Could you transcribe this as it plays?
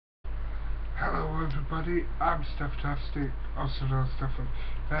Hello everybody, I'm Steph-tastic, also known as Stefan.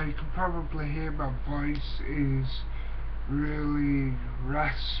 Now you can probably hear my voice is really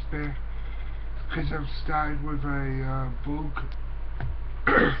raspy because I've started with a bug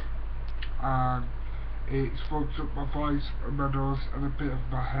and it's fucked up my voice and my nose and a bit of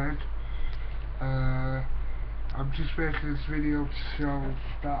my head. I'm just making this video to show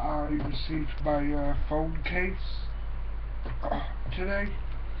that I received my phone case today.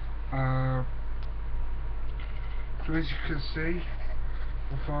 So as you can see,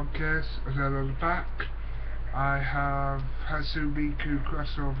 the phone case, and then on the back I have Hatsune Miku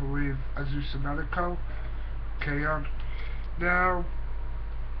crossover with Azusa Nanako, K-On! Now,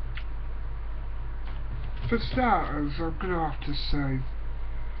 for starters, I'm going to have to say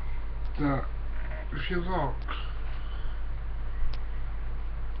that if you look,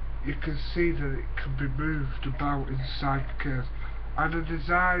 you can see that it can be moved about inside the case, and the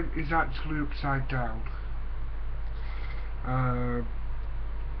design is actually upside down. And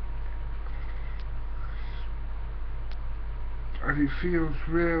it feels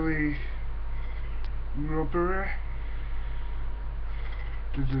really rubbery,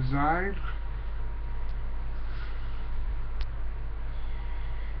 the design,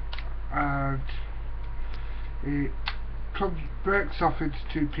 and it breaks off into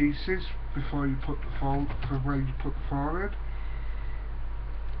two pieces before you put the phone, from where you put the phone in.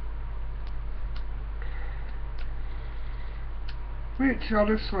 Which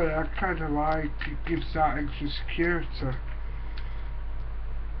honestly I kinda like, it gives that extra security.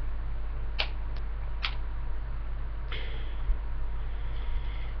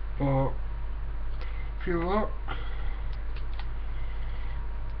 But if you look,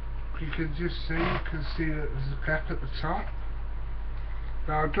 you can see that there's a gap at the top.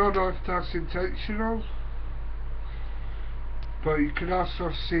 Now I don't know if that's intentional, but you can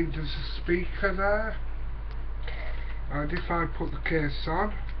also see there's a speaker there. And if I put the case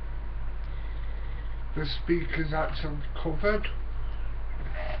on, the speaker's actually covered.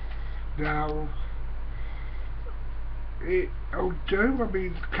 Now, it'll do, I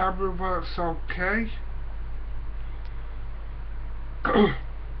mean the camera works okay.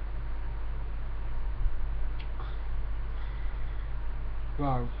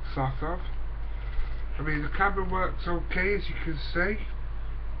 Well, sort of. I mean the camera works okay, as you can see.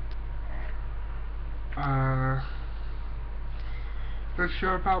 Not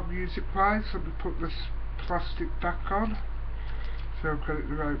sure about music wise, let me put this plastic back on so I've got it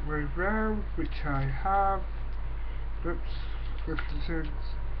the right way round, which I have. Oops, listen things.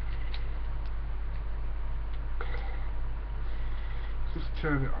 Just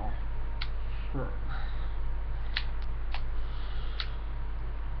turn it off. Right.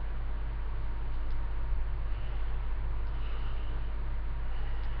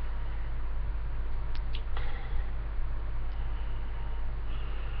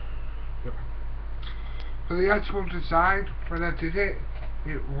 For the actual design, when I did it,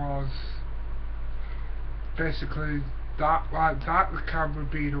 it was basically that, like that, the camera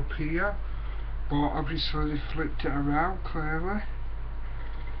being up here, but obviously they flipped it around clearly.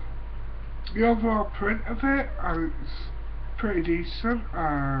 The overall print of it, it's pretty decent.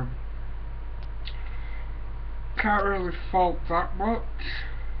 Can't really fault that much.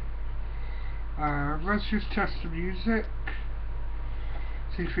 Let's just test the music,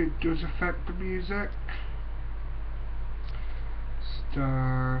 see if it does affect the music.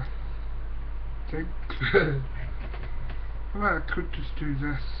 I think well, I could just do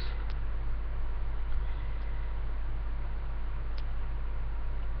this.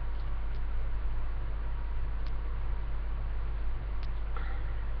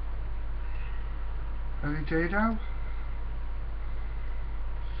 Any day now?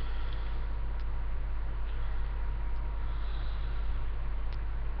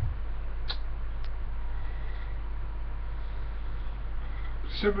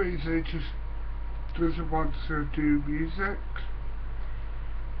 For some reason it just doesn't want to do music.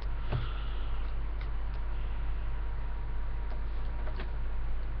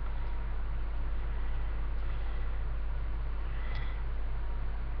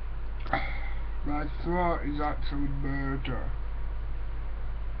 My throat is actually murder.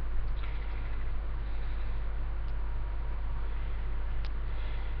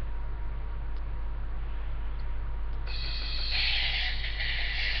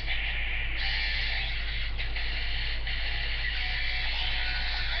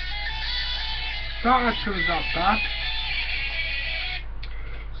 It's not actually that bad.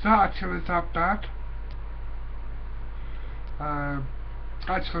 It's not actually that bad.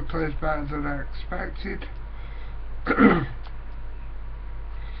 Actually plays better than I expected.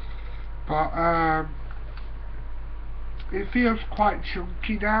 but it feels quite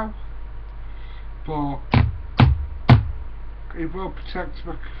chunky now, but it will protect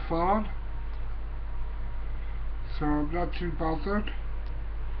my phone, so I'm not too bothered.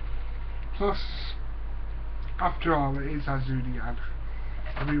 Plus, after all, it is Azurian.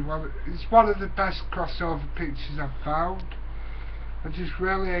 I mean, it's one of the best crossover pictures I've found. I just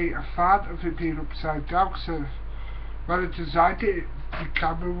really ain't a fan of it being upside down, so when I designed it, the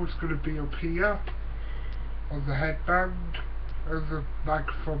camera was going to be up here on the headband and the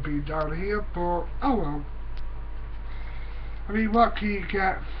microphone being down here, but oh well. I mean, what can you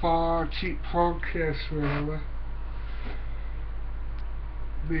get for a cheap phone case, really?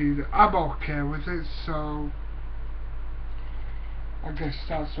 I mean, I'm okay with it, so I guess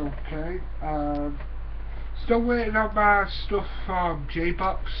that's okay. Still waiting on my stuff from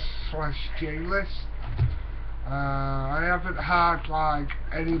JBox/JList. I haven't had like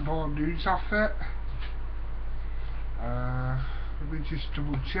any more news off it. Let me just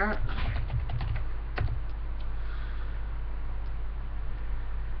double check.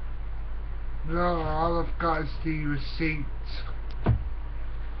 No, all I've got is the receipt.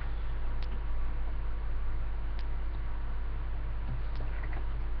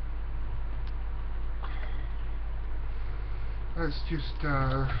 Let's just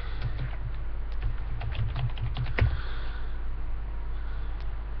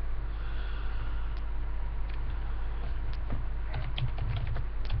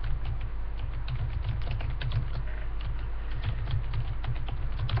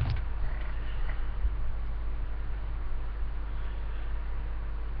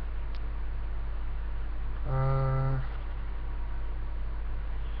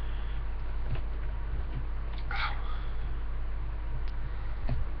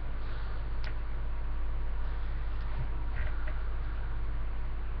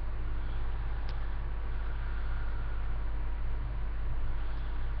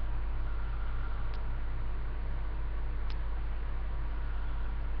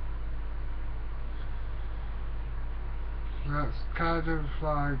that's kind of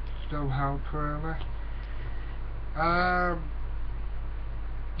like no help really. Now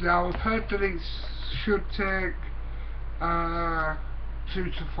I've heard that it should take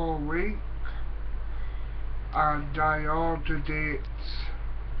 2 to 4 weeks, and I ordered it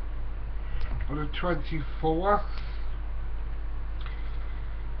on the 24th,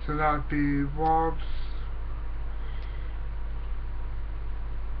 so that'd be 1,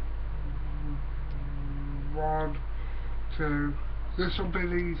 2, this will be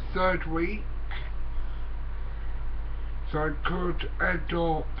the 3rd week, so I could end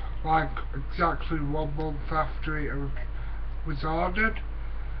up like exactly 1 month after it was ordered.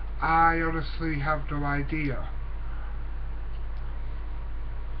 I honestly have no idea,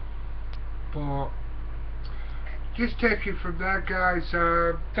 but just take it from there, guys.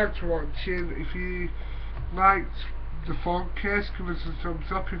 Thanks for watching. If you liked the phone case, give us a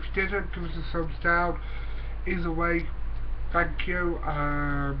thumbs up. If you didn't, give us a thumbs down. Either way, thank you.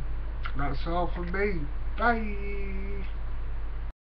 That's all from me. Bye.